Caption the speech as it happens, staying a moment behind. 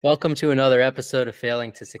Welcome to another episode of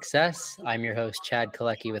Failing to Success. I'm your host, Chad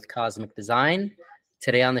Kalecki with Cosmic Design.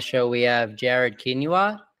 Today on the show, we have Jared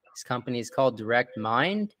Kinyua. His company is called Direct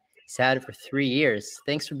Mind. He's had it for 3 years.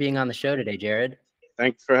 Thanks for being on the show today, Jared.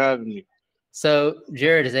 Thanks for having me. So,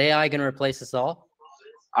 Jared, is AI going to replace us all?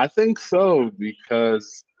 I think so,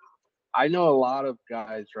 because I know a lot of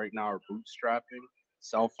guys right now are bootstrapping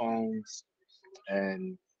cell phones,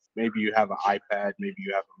 and maybe you have an iPad, maybe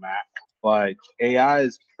you have a Mac, but AI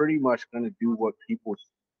is pretty much going to do what people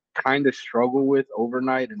kind of struggle with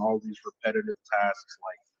overnight and all these repetitive tasks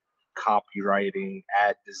like copywriting,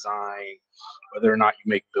 ad design, whether or not you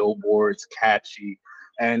make billboards catchy.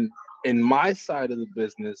 And in my side of the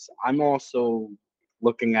business, I'm also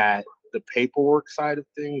looking at the paperwork side of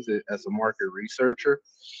things as a market researcher.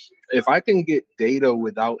 If I can get data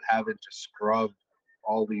without having to scrub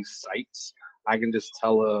all these sites, I can just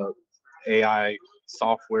tell a AI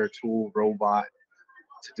software tool robot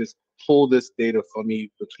to just pull this data for me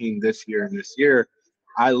between this year and this year.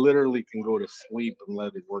 I literally can go to sleep and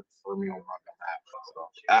let it work for me on my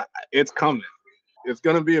behalf. So it's coming. It's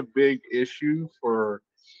going to be a big issue for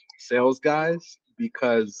sales guys,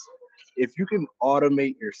 because if you can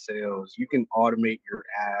automate your sales, you can automate your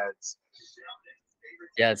ads.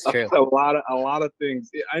 Yeah, it's true. A lot of things.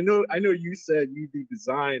 I know you said you do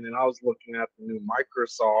design, and I was looking at the new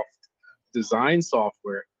Microsoft design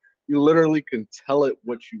software. You literally can tell it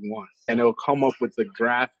what you want, and it'll come up with the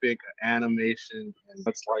graphic, animation, and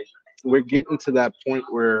it's like we're getting to that point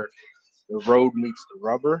where the road meets the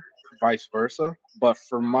rubber, vice versa. But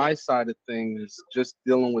for my side of things, just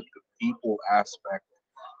dealing with the people aspect,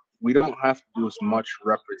 we don't have to do as much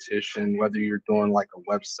repetition, whether you're doing like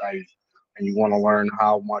a website and you want to learn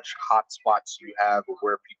how much hotspots you have or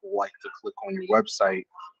where people like to click on your website.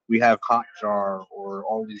 We have Hotjar or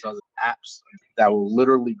all these other apps that will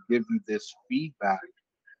literally give you this feedback.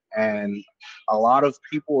 And a lot of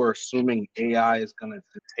people are assuming AI is going to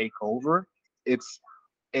take over. It's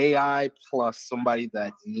AI plus somebody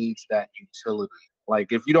that needs that utility.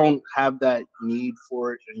 Like if you don't have that need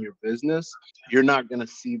for it in your business, you're not going to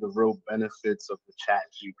see the real benefits of the chat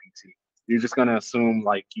GPT. You're just going to assume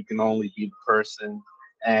like you can only be the person.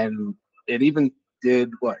 And it even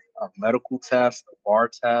did a medical test, a bar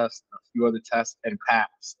test, a few other tests, and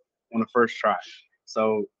passed on the first try.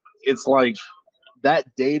 So it's like that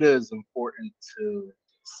data is important to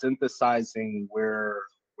synthesizing where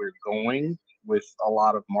we're going with a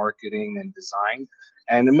lot of marketing and design.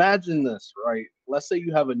 And imagine this, right? Let's say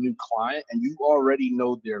you have a new client and you already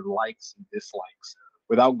know their likes and dislikes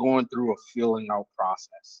without going through a filling out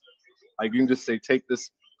process. Like you can just say, take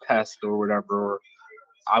this test or whatever, or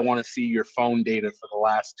I want to see your phone data for the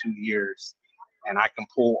last 2 years. And I can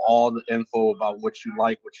pull all the info about what you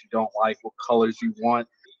like, what you don't like, what colors you want,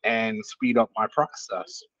 and speed up my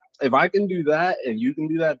process. If I can do that and you can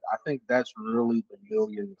do that, I think that's really the $1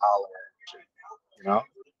 million, you know?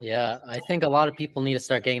 Yeah, I think a lot of people need to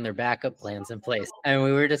start getting their backup plans in place. And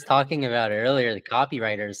we were just talking about it earlier, the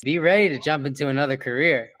copywriters. Be ready to jump into another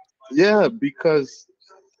career. Yeah, because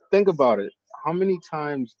think about it. How many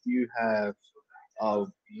times do you have a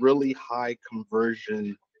really high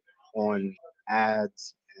conversion on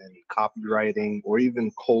ads and copywriting or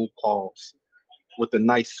even cold calls with a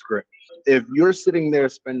nice script? If you're sitting there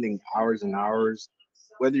spending hours and hours,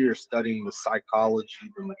 whether you're studying the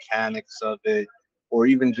psychology, the mechanics of it, or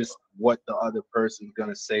even just what the other person's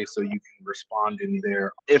gonna say so you can respond in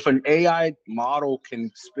there. If an AI model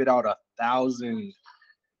can spit out 1,000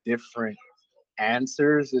 different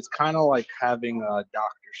answers, it's kind of like having a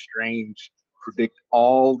Doctor Strange predict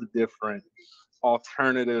all the different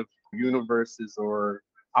alternative universes or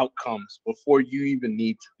outcomes before you even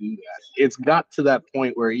need to do that. It's got to that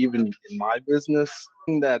point where even in my business,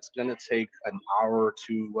 that's gonna take an hour or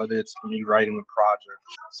two, whether it's me writing a project,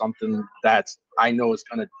 something that's I know is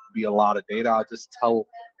gonna be a lot of data. I'll just tell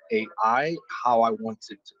AI how I want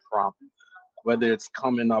it to prompt, whether it's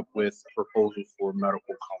coming up with a proposal for a medical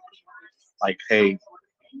company. Like, hey,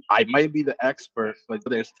 I might be the expert, but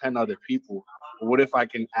there's 10 other people. What if I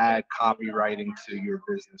can add copywriting to your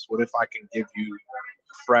business? What if I can give you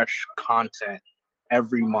fresh content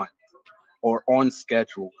every month or on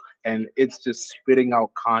schedule? And it's just spitting out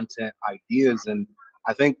content ideas. And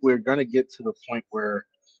I think we're going to get to the point where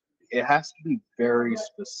it has to be very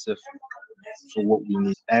specific for what we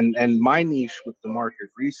need. And my niche with the market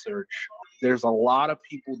research, there's a lot of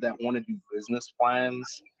people that want to do business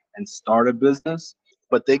plans and start a business,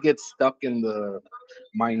 but they get stuck in the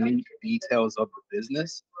minute details of the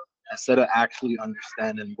business instead of actually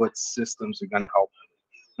understanding what systems are going to help them.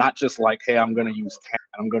 Not just like, hey, I'm going to use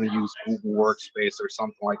Google Workspace or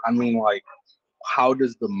something like. I mean, like how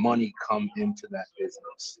does the money come into that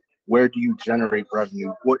business? Where do you generate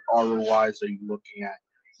revenue? What ROIs are you looking at?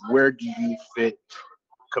 Where do you fit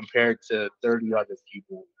compared to 30 other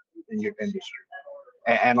people in your industry?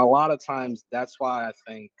 And a lot of times that's why I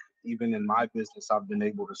think even in my business, I've been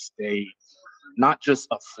able to stay not just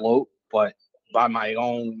afloat, but by my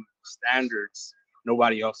own standards,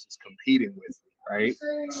 nobody else is competing with me, right?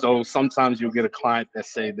 So sometimes you'll get a client that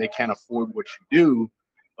say they can't afford what you do,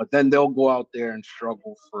 but then they'll go out there and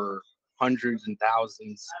struggle for hundreds and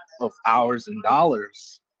thousands of hours and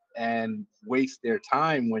dollars and waste their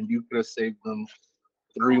time when you could have saved them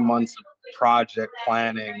 3 months of project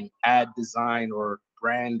planning, ad design, or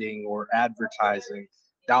branding or advertising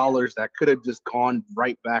dollars that could have just gone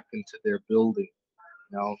right back into their building.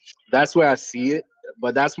 You know, that's where I see it,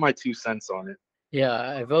 but that's my 2 cents on it.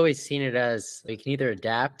 Yeah, I've always seen it as you can either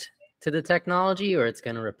adapt to the technology or it's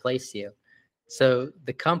going to replace you. So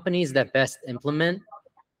the companies that best implement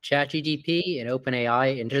ChatGPT and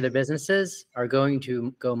OpenAI into their businesses are going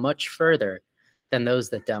to go much further than those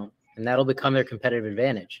that don't, and that'll become their competitive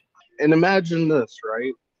advantage. And imagine this,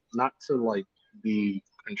 right? Not to like be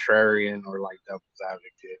contrarian or like devil's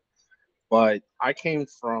advocate, but I came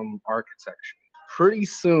from architecture. Pretty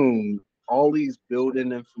soon, all these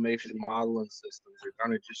built-in information modeling systems are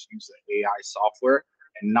gonna just use the AI software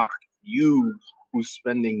and knock you, who's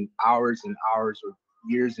spending hours and hours or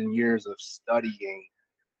years and years of studying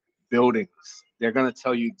buildings. They're gonna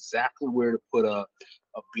tell you exactly where to put a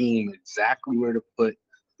beam, exactly where to put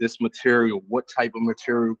this material, what type of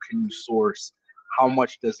material can you source, how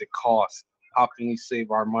much does it cost, how can we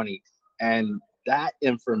save our money, and that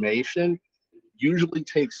information usually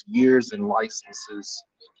takes years and licenses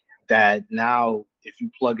that now if you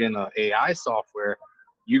plug in a AI software,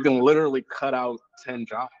 you can literally cut out 10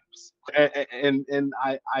 jobs. And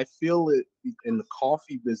I feel it in the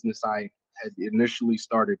coffee business. I had initially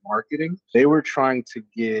started marketing. They were trying to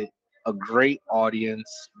get a great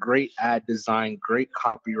audience, great ad design, great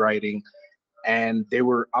copywriting, and they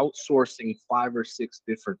were outsourcing 5 or 6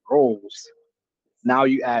 different roles. Now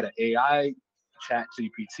you add an AI, chat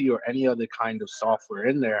GPT, or any other kind of software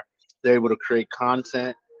in there, they're able to create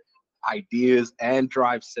content, ideas, and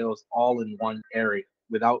drive sales all in one area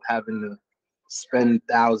without having to spend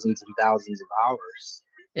thousands and thousands of hours.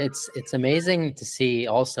 It's amazing to see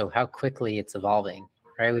also how quickly it's evolving,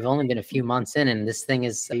 right? We've only been a few months in, and this thing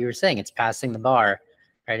is, you were saying, it's passing the bar,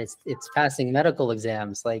 right? It's passing medical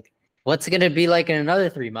exams. Like, what's it going to be like in another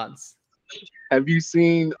 3 months? Have you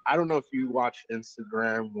seen, I don't know if you watch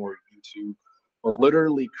Instagram or YouTube, but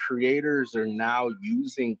literally creators are now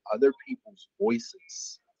using other people's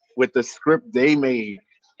voices with the script they made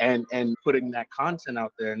and putting that content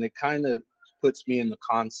out there. And it kind of puts me in the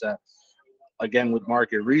concept, again, with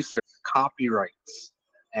market research, copyrights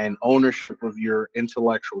and ownership of your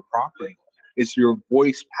intellectual property. Is your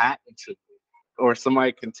voice patented? Or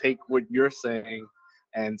somebody can take what you're saying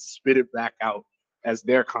and spit it back out as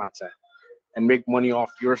their content and make money off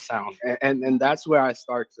your sound. And that's where I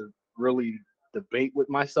start to really debate with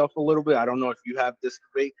myself a little bit. I don't know if you have this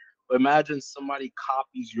debate, but imagine somebody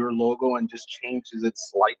copies your logo and just changes it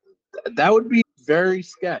slightly. That would be very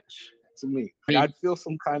sketch to me. I mean, I'd feel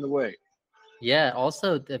some kind of way. yeah,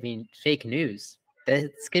 also, I mean, fake news.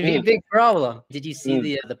 That's going to be a big problem. Did you see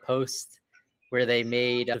the post where they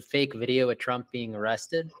made a fake video of Trump being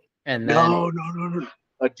arrested? And then No.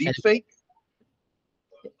 A deep fake?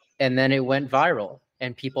 And then it went viral,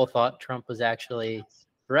 and people thought Trump was actually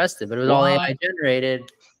arrested, but it was all AI generated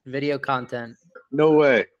video content. No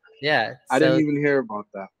way. Yeah, I didn't even hear about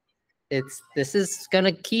that. This is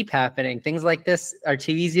gonna keep happening. Things like this are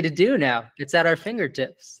too easy to do now. It's at our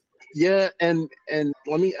fingertips. Yeah, and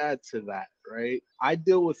let me add to that, right? I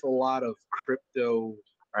deal with a lot of crypto,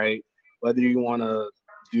 right? Whether you want to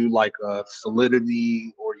do like a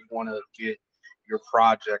Solidity or you want to get your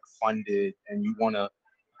project funded and you want to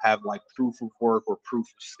have like proof of work or proof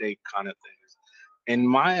of stake kind of things. In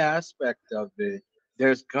my aspect of it,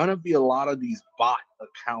 there's gonna be a lot of these bot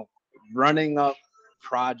accounts running up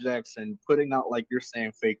projects and putting out, like you're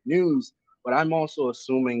saying, fake news. But I'm also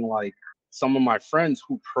assuming like some of my friends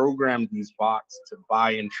who program these bots to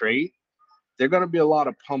buy and trade, they're gonna be a lot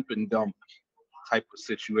of pump and dump type of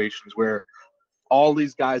situations where all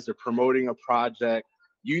these guys are promoting a project.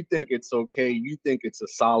 You think it's okay. You think it's a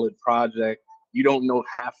solid project. You don't know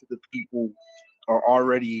half of the people are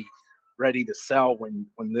already ready to sell when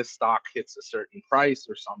this stock hits a certain price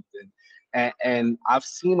or something. And I've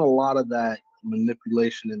seen a lot of that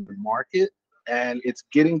manipulation in the market. And it's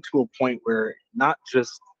getting to a point where not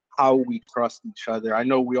just how we trust each other. I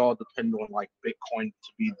know we all depend on like Bitcoin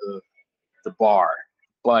to be the bar,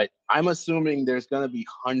 But I'm assuming there's going to be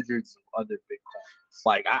hundreds of other Bitcoins.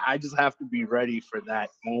 Like, I just have to be ready for that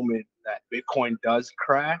moment that Bitcoin does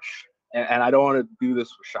crash. And I don't want to do this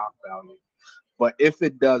for shock value. But if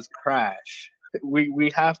it does crash,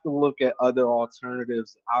 we have to look at other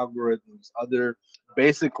alternatives, algorithms, other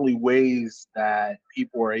basically ways that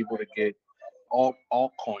people are able to get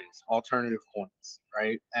altcoins, alternative coins,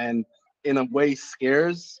 right? And in a way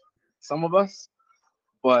scares some of us,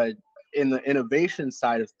 but in the innovation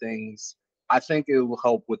side of things, I think it will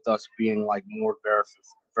help with us being like more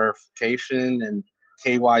verification and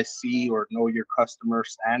KYC or know your customer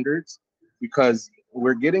standards, because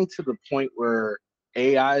we're getting to the point where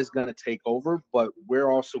AI is going to take over, but we're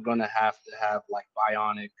also going to have like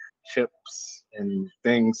bionic chips and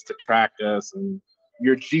things to track us. And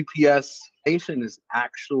your GPS station is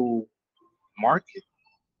actual market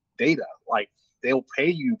data. Like, they'll pay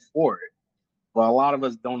you for it, but a lot of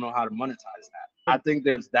us don't know how to monetize that. I think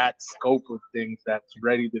there's that scope of things that's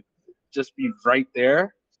ready to just be right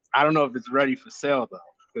there. I don't know if it's ready for sale though,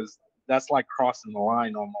 because that's like crossing the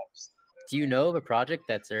line almost. Do you know of a project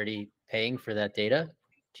that's already paying for that data,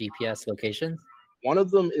 GPS locations? One of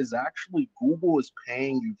them is actually Google is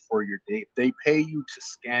paying you for your data. They pay you to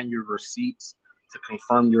scan your receipts to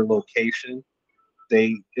confirm your location.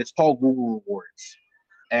 It's called Google Rewards.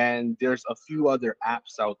 And there's a few other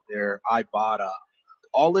apps out there, Ibotta.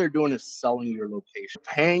 All they're doing is selling your location,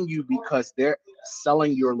 paying you because they're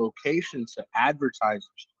selling your location to advertisers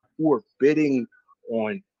who are bidding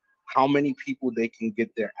on how many people they can get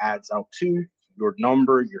their ads out to, your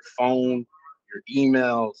number, your phone, your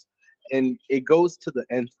emails. And it goes to the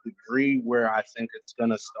nth degree where I think it's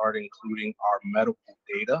going to start including our medical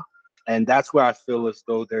data. And that's where I feel as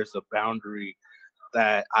though there's a boundary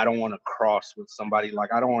that I don't want to cross with somebody.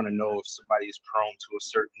 Like, I don't want to know if somebody is prone to a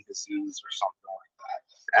certain disease or something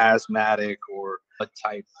like that, asthmatic or a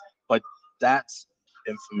type. But that's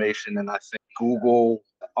information, and I think Google,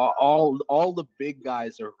 all the big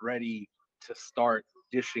guys are ready to start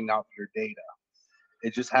dishing out your data.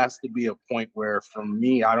 It just has to be a point where, for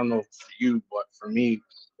me, I don't know for you, but for me,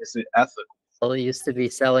 it's ethical. Well, it used to be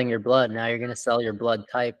selling your blood. Now you're going to sell your blood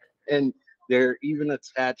type. And they're even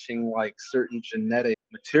attaching like certain genetic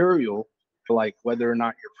material, like whether or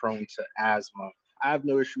not you're prone to asthma. I have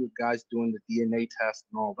no issue with guys doing the DNA test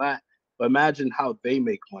and all that, but imagine how they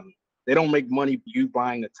make money. They don't make money you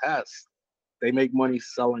buying a test. They make money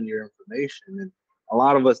selling your information. And a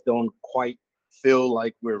lot of us don't quite feel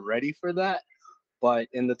like we're ready for that. But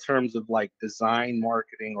in the terms of like design,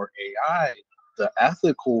 marketing, or AI, the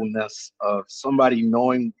ethicalness of somebody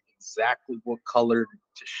knowing exactly what color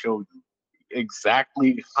to show you,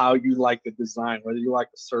 exactly how you like the design, whether you like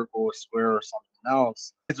a circle, a square, or something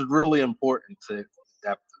else, it's really important to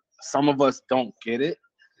that. Some of us don't get it.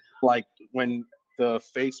 Like when the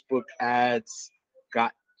Facebook ads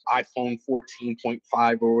got iPhone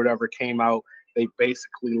 14.5 or whatever came out, they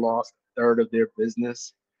basically lost a third of their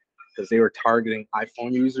business because they were targeting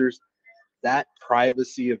iPhone users. That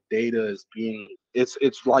privacy of data is being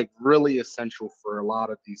it's like really essential for a lot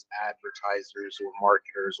of these advertisers or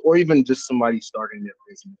marketers or even just somebody starting their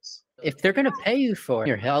business. If they're going to pay you for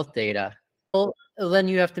your health data, well, then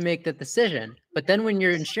you have to make that decision. But then when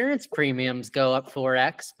your insurance premiums go up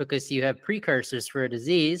 4x because you have precursors for a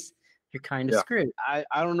disease, you're kind of screwed. I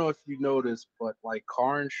don't know if you noticed, but like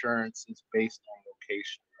car insurance is based on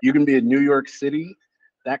location. You can be in New York City,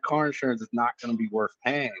 that car insurance is not going to be worth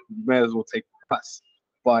paying. You may as well take the bus.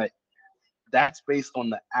 But that's based on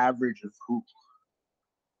the average of who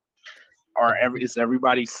is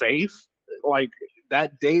everybody safe? Like,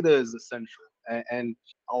 that data is essential. And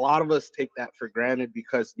a lot of us take that for granted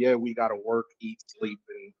because yeah, we got to work, eat, sleep,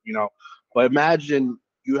 and but imagine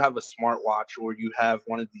you have a smartwatch or you have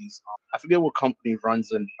one of these, I forget what company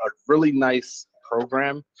runs a really nice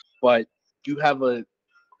program, but you have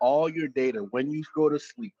all your data, when you go to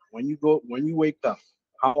sleep, when you wake up,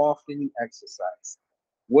 how often you exercise,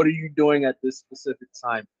 what are you doing at this specific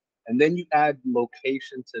time, and then you add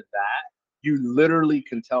location to that. You literally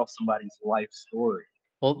can tell somebody's life story.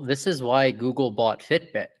 Well, this is why Google bought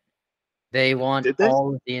Fitbit. They want Did they?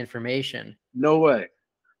 all of the information. No way.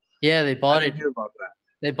 Yeah, they I bought it. didn't hear about that.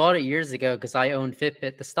 They bought it years ago because I owned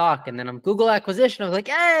Fitbit, the stock, and then on Google acquisition, I was like,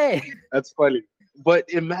 hey! That's funny. But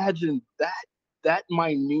imagine that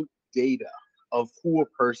minute data of who a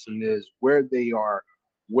person is, where they are,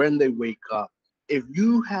 when they wake up. If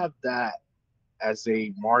you have that as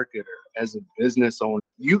a marketer, as a business owner,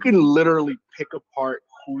 you can literally pick apart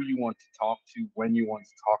who you want to talk to, when you want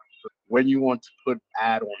to talk to, when you want to put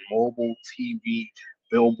ad on mobile, TV,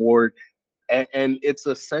 billboard. And it's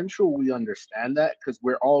essential we understand that because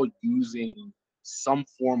we're all using some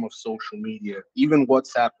form of social media. Even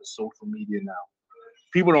WhatsApp is social media now.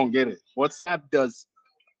 People don't get it. WhatsApp does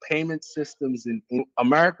payment systems in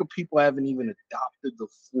America. People haven't even adopted the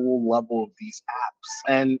full level of these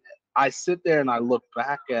apps. And I sit there and I look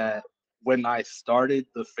back at when I started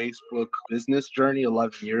the Facebook business journey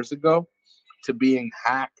 11 years ago to being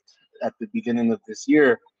hacked at the beginning of this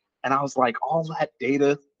year. And I was like, all that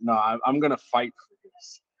data, no, I'm going to fight for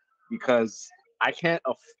this because I can't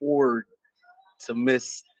afford to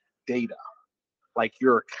miss data. Like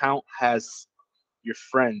your account has your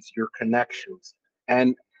friends, your connections.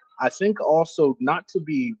 And I think also, not to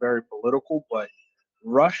be very political, but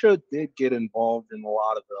Russia did get involved in a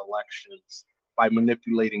lot of the elections by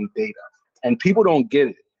manipulating data. And people don't get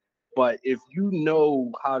it. But if you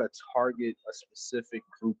know how to target a specific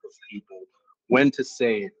group of people, when to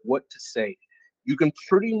say it, what to say, you can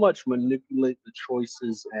pretty much manipulate the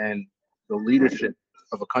choices and the leadership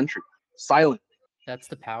of a country silently. That's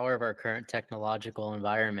the power of our current technological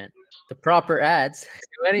environment. The proper ads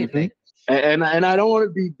do anything. And I don't want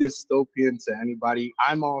to be dystopian to anybody.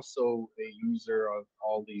 I'm also a user of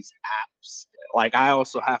all these apps. Like I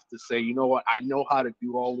also have to say, you know what? I know how to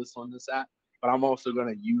do all this on this app, but I'm also going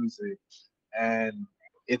to use it. And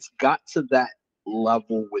it's got to that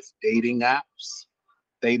level with dating apps.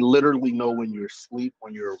 They literally know when you're asleep,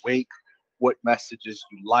 when you're awake, what messages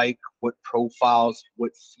you like, what profiles,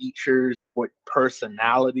 what features, what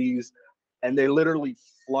personalities, and they literally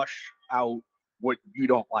flush out what you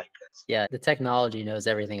don't like. Yeah, the technology knows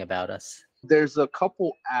everything about us. There's a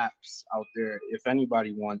couple apps out there, if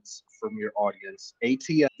anybody wants from your audience.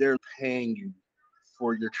 ATM, they're paying you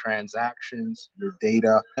for your transactions, your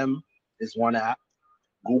data. M is one app.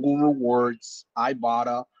 Google Rewards,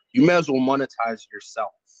 Ibotta. You may as well monetize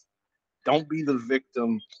yourself. Don't be the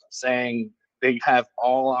victim saying they have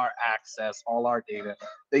all our access, all our data.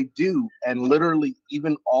 They do. And literally,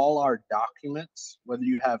 even all our documents, whether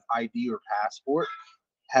you have ID or passport,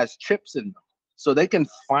 has chips in them. So they can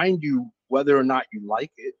find you whether or not you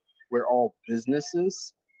like it. We're all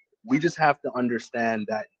businesses. We just have to understand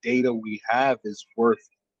that data we have is worth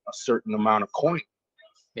a certain amount of coin.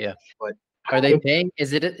 Yeah. But are they paying?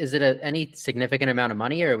 Is it any significant amount of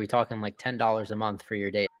money, or are we talking like $10 a month for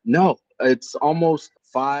your data? No, it's almost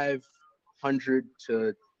 $500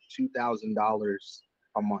 to $2,000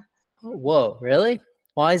 a month. Oh, whoa, really?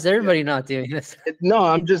 Why is everybody not doing this? No,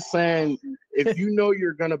 I'm just saying, if you know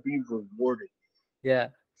you're gonna be rewarded, yeah,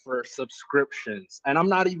 for subscriptions, and I'm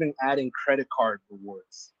not even adding credit card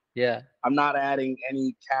rewards. Yeah, I'm not adding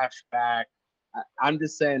any cash back. I'm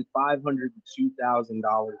just saying $500 to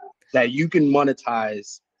 $2,000 that you can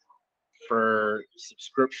monetize for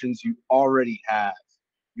subscriptions you already have.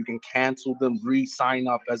 You can cancel them, re-sign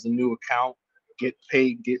up as a new account, get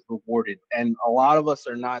paid, get rewarded. And a lot of us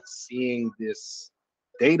are not seeing this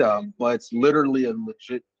data, but it's literally a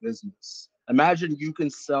legit business. Imagine you can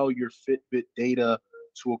sell your Fitbit data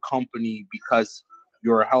to a company because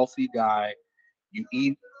you're a healthy guy, you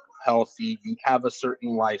eat healthy, you have a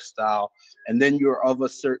certain lifestyle, and then you're of a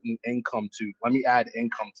certain income too. Let me add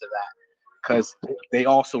income to that because they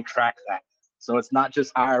also track that. So it's not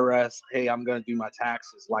just IRS, hey, I'm going to do my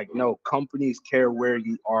taxes. Like, no, companies care where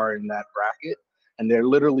you are in that bracket, and they're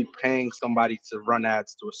literally paying somebody to run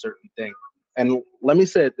ads to a certain thing. And let me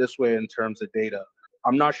say it this way in terms of data.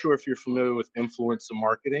 I'm not sure if you're familiar with influencer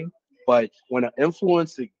marketing, but when an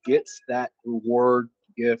influencer gets that reward,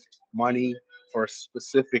 gift, money for a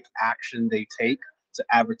specific action they take to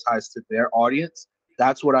advertise to their audience,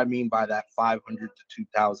 that's what I mean by that $500 to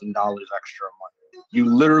 $2,000 extra a month. You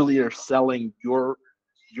literally are selling your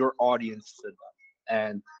audience to them,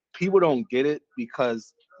 and people don't get it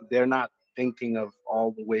because they're not thinking of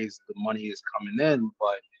all the ways the money is coming in.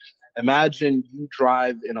 But imagine you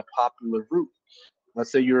drive in a popular route.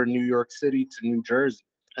 Let's say you're in New York City to New Jersey,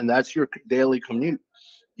 and that's your daily commute.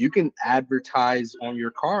 You can advertise on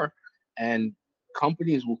your car, and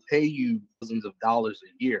companies will pay you thousands of dollars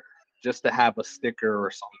a year just to have a sticker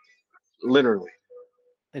or something, literally.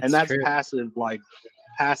 And that's true.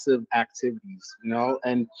 passive activities,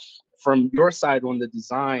 and from your side on the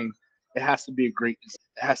design, it has to be a great design.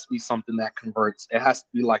 It has to be something that converts. It has to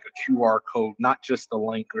be like a QR code, not just a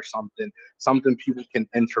link or something people can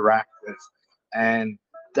interact with. And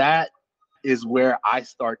that is where I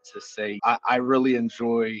start to say I really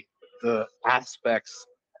enjoy the aspects,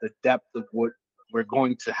 the depth of what we're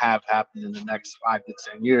going to have happen in the next 5 to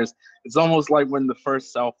 10 years. It's almost like when the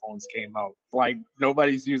first cell phones came out. Like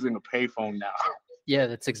nobody's using a payphone now. Yeah,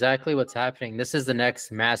 that's exactly what's happening. This is the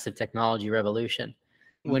next massive technology revolution.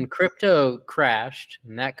 When crypto crashed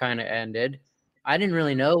and that kind of ended, I didn't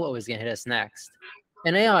really know what was going to hit us next.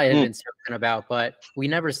 And AI had been spoken about, but we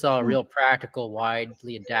never saw a real practical,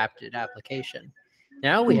 widely adapted application.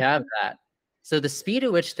 Now we have that. So the speed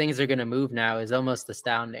at which things are going to move now is almost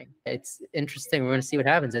astounding. It's interesting. We're going to see what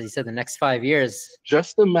happens, as you said, the next 5 years.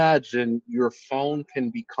 Just imagine your phone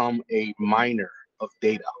can become a miner of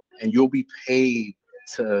data, and you'll be paid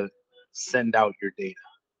to send out your data,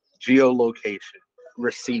 geolocation,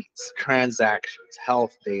 receipts, transactions,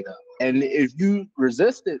 health data. And if you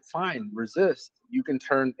resist it, fine, resist. You can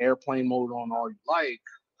turn airplane mode on all you like,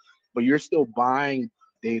 but you're still buying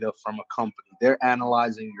data from a company. They're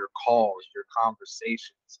analyzing your calls, your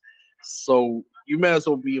conversations. So you may as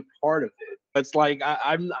well be a part of it. It's like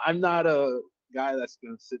I'm not a guy that's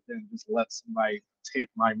gonna sit there and just let somebody take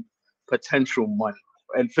my potential money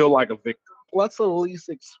and feel like a victim. Let's at least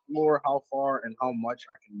explore how far and how much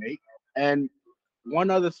I can make. And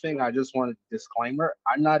one other thing I just wanted to disclaimer,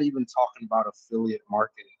 I'm not even talking about affiliate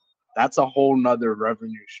marketing. That's a whole nother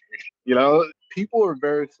revenue stream. People are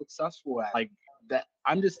very successful at like that.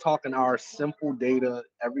 I'm just talking our simple data,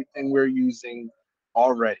 everything we're using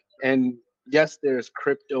already. And yes, there's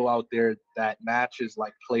crypto out there that matches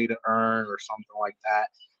like play to earn or something like that.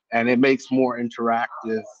 And it makes more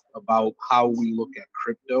interactive about how we look at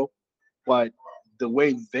crypto. But the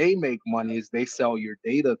way they make money is they sell your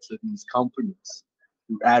data to these companies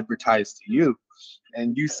who advertise to you.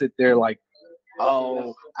 And you sit there like,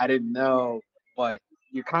 oh, I didn't know. But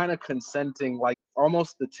you're kind of consenting, like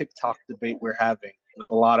almost the TikTok debate we're having with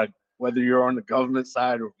a lot of, whether you're on the government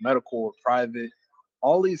side or medical or private,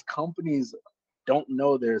 all these companies don't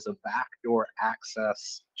know there's a backdoor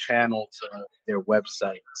access channel to their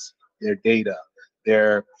websites, their data,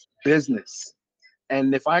 their business.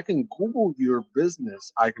 And if I can Google your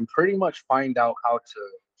business, I can pretty much find out how to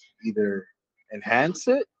either enhance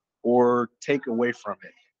it or take away from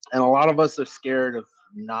it. And a lot of us are scared of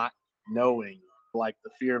not knowing, like the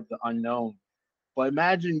fear of the unknown. But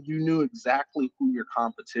imagine you knew exactly who your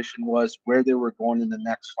competition was, where they were going in the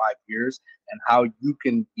next 5 years, and how you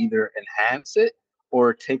can either enhance it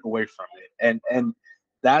or take away from it. And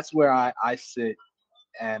that's where I sit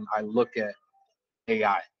and I look at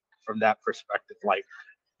AI from that perspective. Like,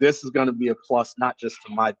 this is going to be a plus, not just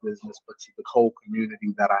to my business, but to the whole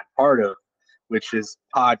community that I'm part of, which is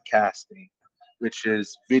podcasting, which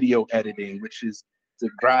is video editing, which is the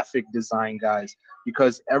graphic design guys,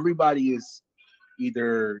 because everybody is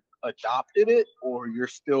either adopted it or you're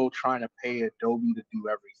still trying to pay Adobe to do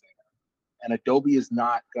everything. And Adobe is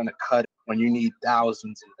not going to cut it when you need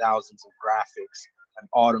thousands and thousands of graphics, an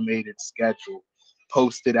automated schedule,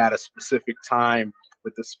 posted at a specific time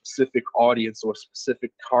with a specific audience or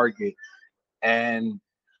specific target. And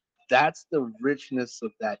that's the richness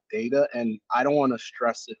of that data. And I don't want to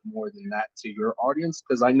stress it more than that to your audience,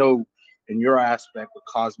 because I know in your aspect with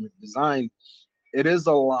cosmic design, it is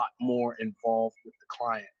a lot more involved with the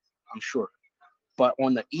client, I'm sure. But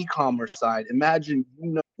on the e-commerce side, imagine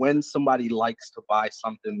when somebody likes to buy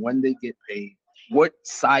something, when they get paid, what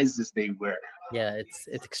sizes they wear. Yeah,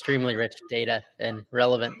 it's extremely rich data and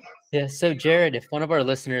relevant. Yeah. So Jared, if one of our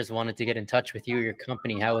listeners wanted to get in touch with you or your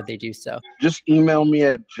company, how would they do so? Just email me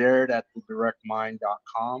at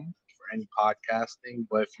jared@thedirectmind.com for any podcasting.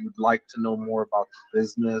 But if you'd like to know more about the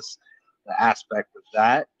business, the aspect of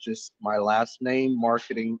that, just my last name,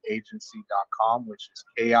 marketingagency.com, which is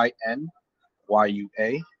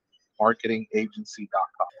KINYUA,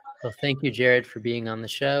 marketingagency.com. Well, thank you, Jared, for being on the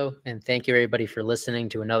show. And thank you, everybody, for listening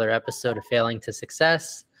to another episode of Failing to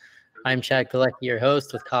Success. I'm Chad Kalecki, your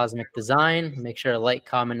host with Cosmic Design. Make sure to like,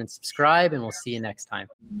 comment, and subscribe, and we'll see you next time.